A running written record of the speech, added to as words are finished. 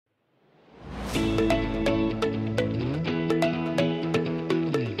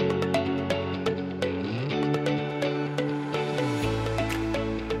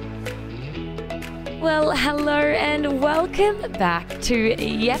Well, hello and welcome back to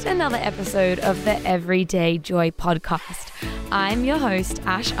yet another episode of the Everyday Joy podcast. I'm your host,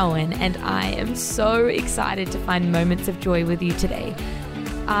 Ash Owen, and I am so excited to find moments of joy with you today.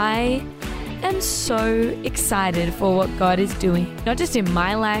 I am so excited for what God is doing, not just in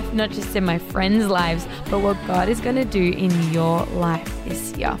my life, not just in my friends' lives, but what God is going to do in your life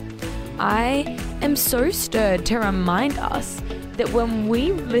this year. I am so stirred to remind us that when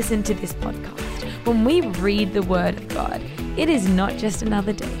we listen to this podcast, when we read the Word of God, it is not just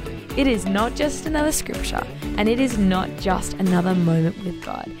another day. It is not just another scripture, and it is not just another moment with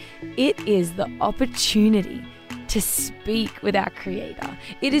God. It is the opportunity to speak with our Creator.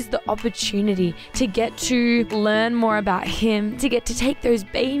 It is the opportunity to get to learn more about Him, to get to take those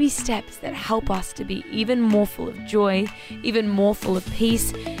baby steps that help us to be even more full of joy, even more full of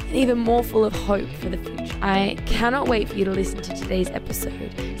peace, and even more full of hope for the future. I cannot wait for you to listen to today's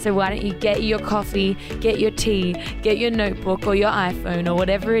episode. So why don't you get your coffee, get your tea, get your notebook or your iPhone or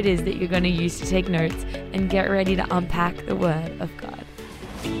whatever it is that you're going to use to take notes, and get ready to unpack the Word of God.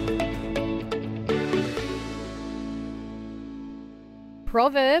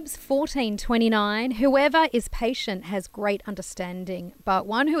 Proverbs 14:29, whoever is patient has great understanding, but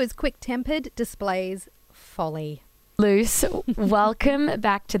one who is quick-tempered displays folly. Luce, welcome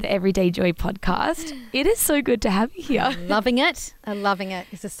back to the Everyday Joy podcast. It is so good to have you here. Loving it. I'm loving it.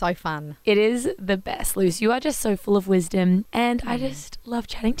 This is so fun. It is the best, Luce. You are just so full of wisdom, and I just love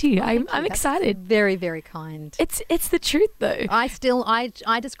chatting to you. I'm excited. Very, very kind. It's the truth, though.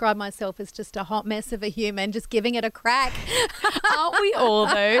 I describe myself as just a hot mess of a human, just giving it a crack. Aren't we all,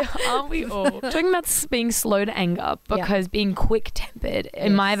 though? Aren't we all? Talking about being slow to anger, because being quick-tempered,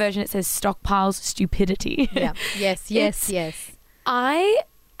 in my version it says stockpiles stupidity. Yeah. Yes. I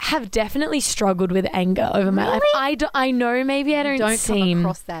have definitely struggled with anger over my life. I know maybe I don't seem come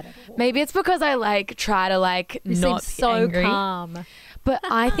across that at all. Maybe it's because I try to you not seem so angry. calm. But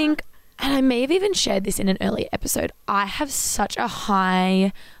I think, and I may have even shared this in an earlier episode, I have such a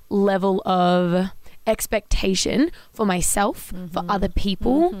high level of expectation for myself, for other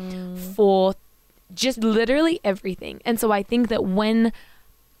people, for just literally everything. And so I think that when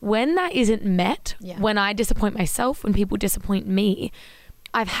that isn't met, when I disappoint myself, when people disappoint me,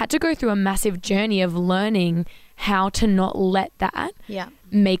 I've had to go through a massive journey of learning how to not let that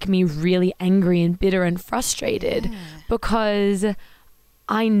make me really angry and bitter and frustrated, because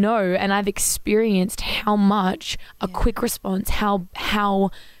I know and I've experienced how much a quick response,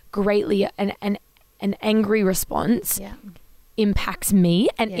 how greatly an angry response impacts me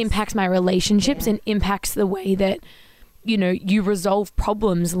and impacts my relationships and impacts the way that you resolve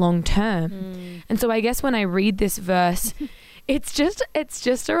problems long term. And so I guess when I read this verse, it's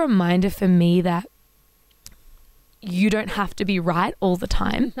just a reminder for me that you don't have to be right all the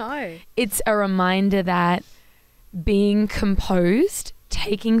time. No. It's a reminder that being composed,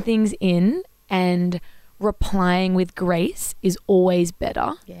 taking things in and replying with grace is always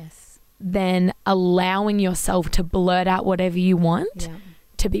better than allowing yourself to blurt out whatever you want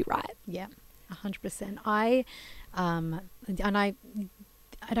to be right. Yeah, 100%. And I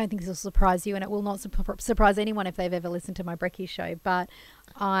don't think this will surprise you, and it will not surprise anyone if they've ever listened to my Brekkie show, but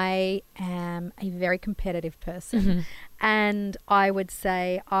I am a very competitive person, and I would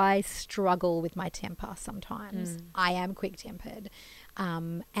say I struggle with my temper sometimes. I am quick-tempered,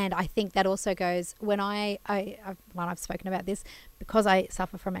 and I think that also goes when I've spoken about this, because I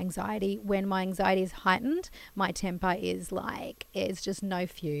suffer from anxiety. When my anxiety is heightened, my temper is it's just no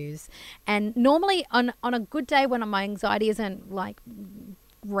fuse. And normally on a good day when my anxiety isn't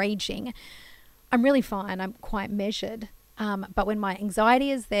raging, I'm really fine. I'm quite measured. But when my anxiety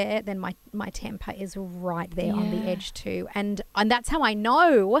is there, then my temper is right there on the edge too. And that's how I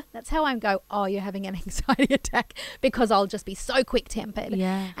know. That's how I go, oh, you're having an anxiety attack, because I'll just be so quick-tempered.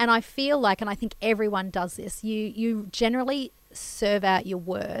 Yeah. And I feel and I think everyone does this, you generally serve out your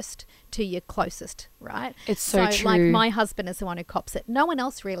worst to your closest, right? It's so true. Like my husband is the one who cops it. No one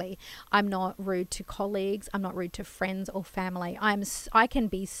else really. I'm not rude to colleagues. I'm not rude to friends or family. I can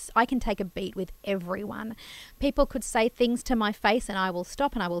take a beat with everyone. People could say things to my face and I will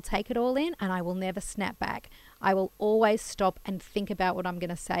stop and I will take it all in and I will never snap back. I will always stop and think about what I'm going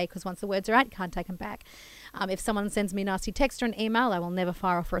to say, because once the words are out, you can't take them back. If someone sends me a nasty text or an email, I will never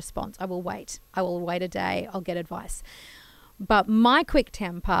fire off a response. I will wait. I will wait a day. I'll get advice. But my quick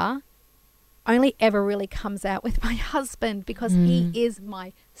temper only ever really comes out with my husband because he is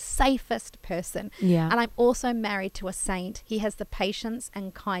my safest person. Yeah. And I'm also married to a saint. He has the patience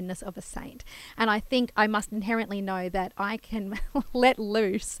and kindness of a saint. And I think I must inherently know that I can let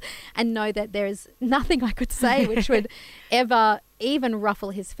loose and know that there is nothing I could say which would ever even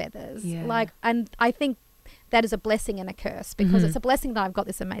ruffle his feathers. Yeah. And I think that is a blessing and a curse, because it's a blessing that I've got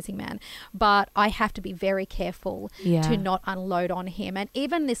this amazing man, but I have to be very careful to not unload on him. And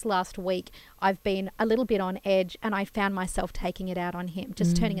even this last week, I've been a little bit on edge, and I found myself taking it out on him,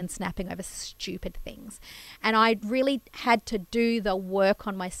 just turning and snapping over stupid things. And I really had to do the work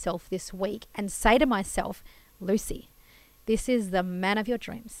on myself this week and say to myself, Lucy, this is the man of your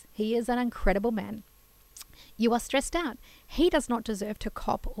dreams. He is an incredible man. You are stressed out. He does not deserve to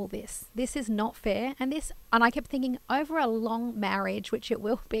cop all this. This is not fair. And I kept thinking, over a long marriage, which it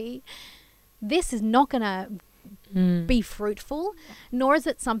will be, this is not going to be fruitful, nor is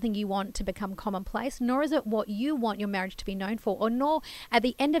it something you want to become commonplace, nor is it what you want your marriage to be known for, or nor at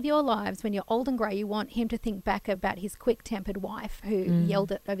the end of your lives, when you're old and grey, you want him to think back about his quick-tempered wife who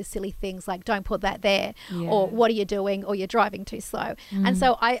yelled at over silly things like, don't put that there, or what are you doing, or you're driving too slow. And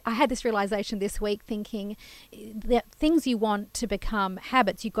so I had this realization this week, thinking that things you want to become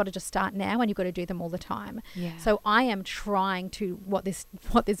habits, you've got to just start now, and you've got to do them all the time. So I am trying to, what this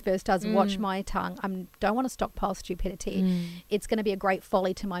verse does, watch my tongue. I don't want to stockpile stupidity. It's going to be a great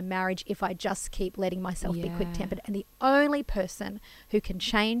folly to my marriage if I just keep letting myself be quick-tempered. And the only person who can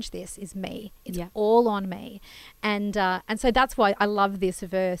change this is me. It's all on me. And so that's why I love this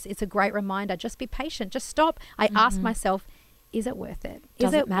verse. It's a great reminder. Just be patient. Just stop. I ask myself, is it worth it?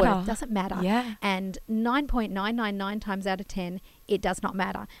 Does it matter? Does it matter? Yeah. And 9.999 times out of 10, it does not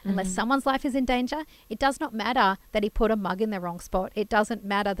matter. Unless someone's life is in danger, it does not matter that he put a mug in the wrong spot. It doesn't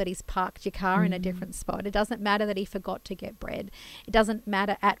matter that he's parked your car in a different spot. It doesn't matter that he forgot to get bread. It doesn't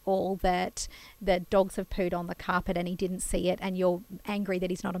matter at all that the dogs have pooed on the carpet and he didn't see it and you're angry that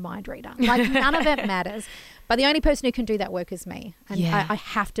he's not a mind reader. Like, none of it matters. But the only person who can do that work is me. And I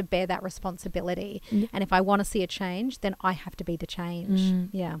have to bear that responsibility. And if I want to see a change, then I have to be the change.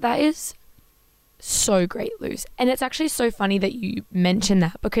 Yeah. That is so great, Luce. And it's actually so funny that you mentioned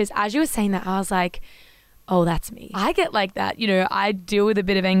that, because as you were saying that, I was like, oh, that's me. I get like that. You know, I deal with a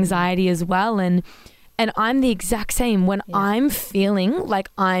bit of anxiety as well. And I'm the exact same. When I'm feeling like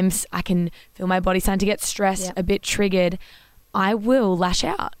I can feel my body starting to get stressed, a bit triggered, I will lash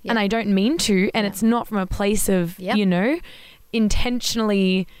out. And I don't mean to. And it's not from a place of, you know,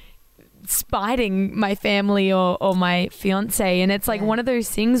 intentionally spiting my family or my fiance. And it's like one of those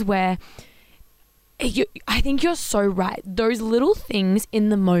things where I think you're so right. Those little things in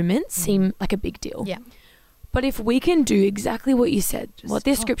the moment seem like a big deal. Yeah. But if we can do exactly what you said, just what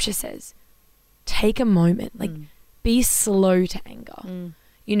this scripture says, take a moment, like be slow to anger.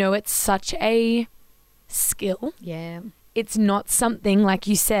 You know, it's such a skill. Yeah. It's not something, like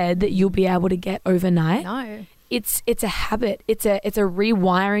you said, that you'll be able to get overnight. No. It's a habit. It's a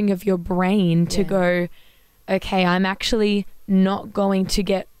rewiring of your brain to go, okay, I'm actually not going to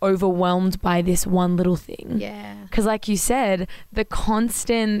get overwhelmed by this one little thing. Yeah. Because like you said, the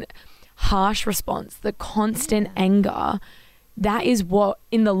constant harsh response, the constant anger, that is what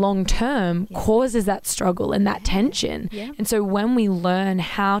in the long term causes that struggle and that tension. Yeah. And so when we learn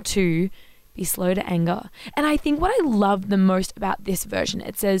how to be slow to anger, and I think what I love the most about this version,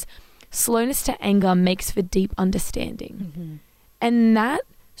 it says, slowness to anger makes for deep understanding. And that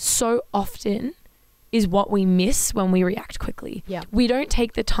so often is what we miss when we react quickly. Yeah. We don't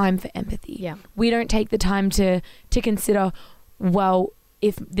take the time for empathy. Yeah. We don't take the time to consider, well,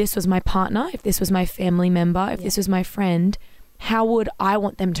 if this was my partner, if this was my family member, if this was my friend, how would I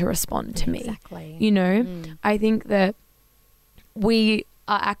want them to respond to me? Exactly. You know, I think that we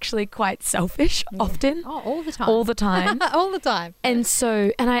are actually quite selfish often. Oh, all the time. All the time. All the time. And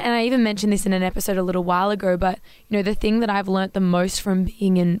so, and I even mentioned this in an episode a little while ago, but you know, the thing that I've learnt the most from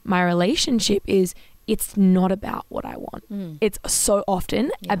being in my relationship is it's not about what I want. It's so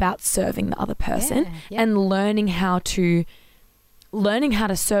often about serving the other person and learning how to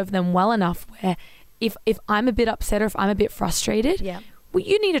serve them well enough where if I'm a bit upset or if I'm a bit frustrated, well,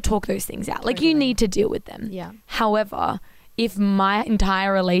 you need to talk those things out. Like you need to deal with them. Yeah. However, if my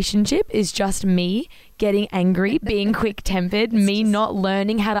entire relationship is just me getting angry, being quick-tempered, me not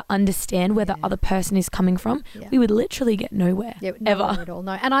learning how to understand where the other person is coming from, we would literally get nowhere, ever. At all,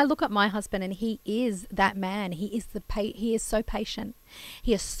 no. And I look at my husband and he is that man. He is he is so patient.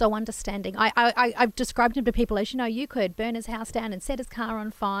 He is so understanding. I've described him to people as, you know, you could burn his house down and set his car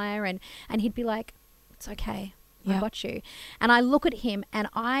on fire and he'd be like, it's okay. I got you. And I look at him and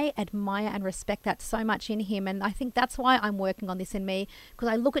I admire and respect that so much in him. And I think that's why I'm working on this in me, because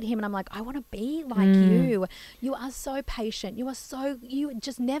I look at him and I'm like, I want to be like you. You are so patient. You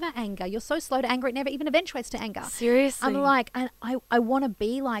just never anger. You're so slow to anger. It never even eventuates to anger. Seriously. I'm like, I want to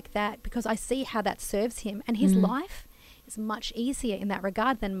be like that because I see how that serves him and his life is much easier in that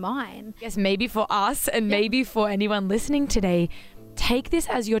regard than mine. Yes, maybe for us and maybe for anyone listening today, take this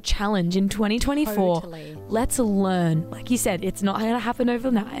as your challenge in 2024. Totally. Let's learn. Like you said, it's not going to happen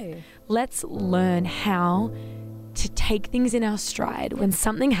overnight. No. Let's learn how to take things in our stride. When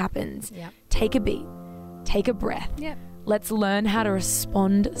something happens, take a beat, take a breath. Yep. Let's learn how to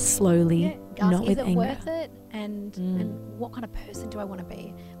respond slowly, not with anger. Is it worth it? And what kind of person do I want to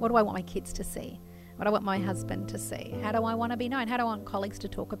be? What do I want my kids to see? What do I want my husband to see? How do I want to be known? How do I want colleagues to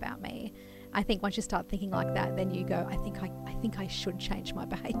talk about me? I think once you start thinking like that, then you go, I think I should change my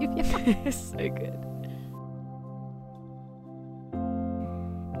behavior. So good.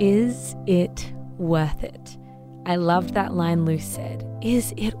 Is it worth it? I loved that line Luce said.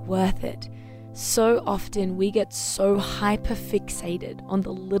 Is it worth it? So often we get so hyper fixated on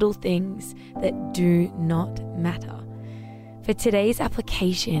the little things that do not matter. For today's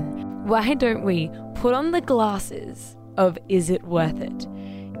application, why don't we put on the glasses of is it worth it?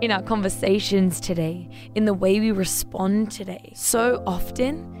 In our conversations today, in the way we respond today. So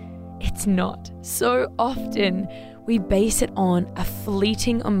often, it's not. So often, we base it on a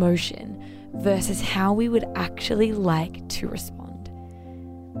fleeting emotion versus how we would actually like to respond.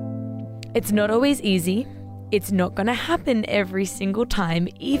 It's not always easy. It's not going to happen every single time,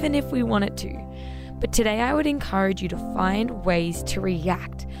 even if we want it to. But today, I would encourage you to find ways to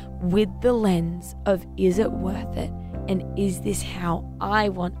react with the lens of is it worth it? And is this how I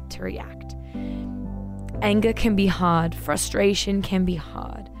want to react? Anger can be hard, frustration can be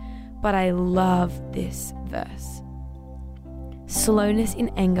hard, but I love this verse. Slowness in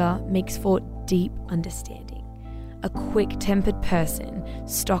anger makes for deep understanding. A quick-tempered person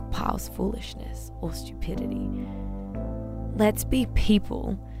stockpiles foolishness or stupidity. Let's be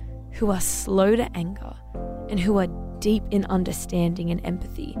people who are slow to anger and who are deep in understanding and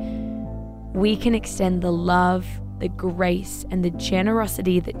empathy. We can extend the love, the grace, and the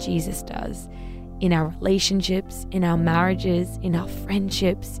generosity that Jesus does in our relationships, in our marriages, in our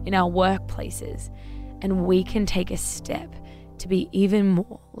friendships, in our workplaces, and we can take a step to be even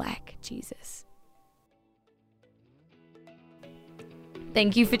more like Jesus.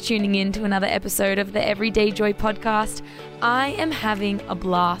 Thank you for tuning in to another episode of the Everyday Joy podcast. I am having a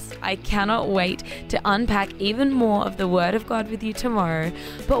blast. I cannot wait to unpack even more of the Word of God with you tomorrow.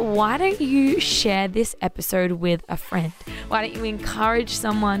 But why don't you share this episode with a friend? Why don't you encourage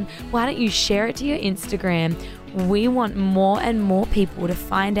someone? Why don't you share it to your Instagram? We want more and more people to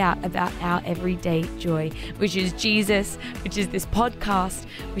find out about our everyday joy, which is Jesus, which is this podcast,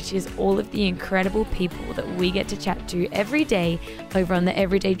 which is all of the incredible people that we get to chat to every day over on the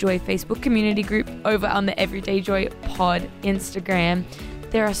Everyday Joy Facebook community group, over on the Everyday Joy pod Instagram.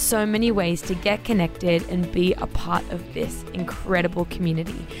 There are so many ways to get connected and be a part of this incredible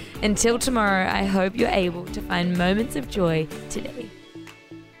community. Until tomorrow, I hope you're able to find moments of joy today.